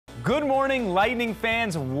Good morning, Lightning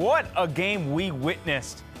fans. What a game we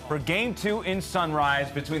witnessed for Game 2 in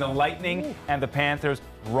Sunrise between the Lightning and the Panthers.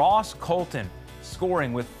 Ross Colton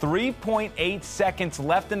scoring with 3.8 seconds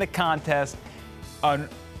left in the contest. An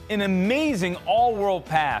amazing all-world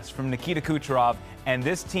pass from Nikita Kucherov, and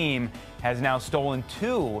this team has now stolen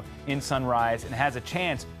 2 in Sunrise and has a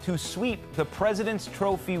chance to sweep the President's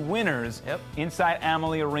Trophy winners inside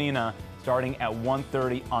Amalie Arena starting at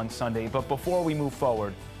 1:30 on Sunday. But before we move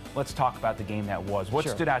forward, let's talk about the game that was. What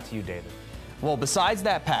stood out to you, David? Well, besides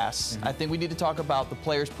that pass, I think we need to talk about the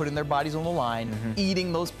players putting their bodies on the line,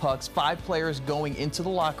 eating those pucks, 5 players going into the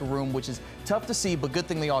locker room, which is tough to see, but good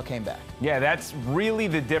thing they all came back. Yeah, that's really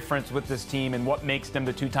the difference with this team and what makes them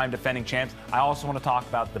the 2-time defending champs. I also want to talk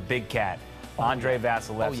about the big cat, Andrei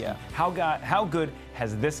Vasilevskiy. How good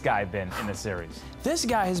has this guy been in the series? This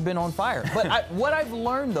guy has been on fire. But what I've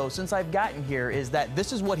learned, though, since I've gotten here is that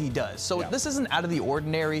this is what he does. So this isn't out of the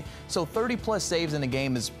ordinary. So 30-plus saves in a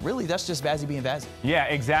game is really, that's just Vazzy being Vazzy. Yeah,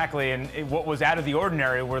 exactly. And what was out of the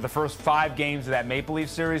ordinary were the first 5 games of that Maple Leaf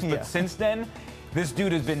series. But since then, this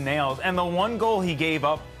dude has been nailed. And the one goal he gave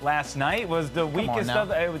up last night was the weakest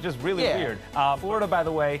of it. Was just really weird. Florida, by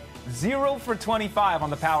the way, 0 for 25 on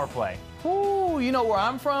the power play. Ooh, you know where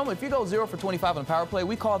I'm from? If you go 0 for 25 on the power play,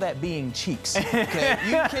 we call that being cheeks. Okay?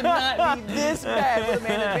 You cannot be this bad with a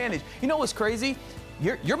man advantage. You know what's crazy?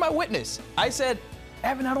 You're my witness. I said,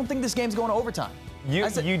 Evan, I don't think this game's going to overtime. You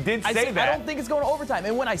did say that. I don't think it's going to overtime.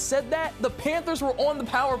 And when I said that, the Panthers were on the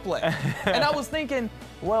power play. And I was thinking,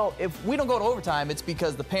 well, if we don't go to overtime, it's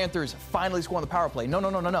because the Panthers finally score on the power play.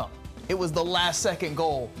 No. It was the last-second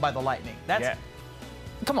goal by the Lightning.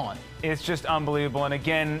 Come on. It's just unbelievable. And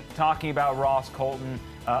again, talking about Ross Colton,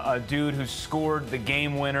 a dude who scored the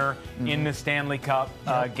game winner in the Stanley Cup,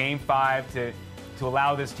 Game 5, to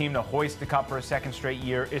allow this team to hoist the cup for a second straight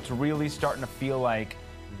year. It's really starting to feel like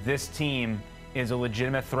this team is a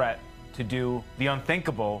legitimate threat to do the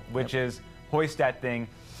unthinkable, which is hoist that thing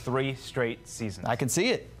 3 straight seasons. I can see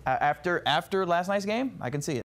it. After last night's game, I can see it.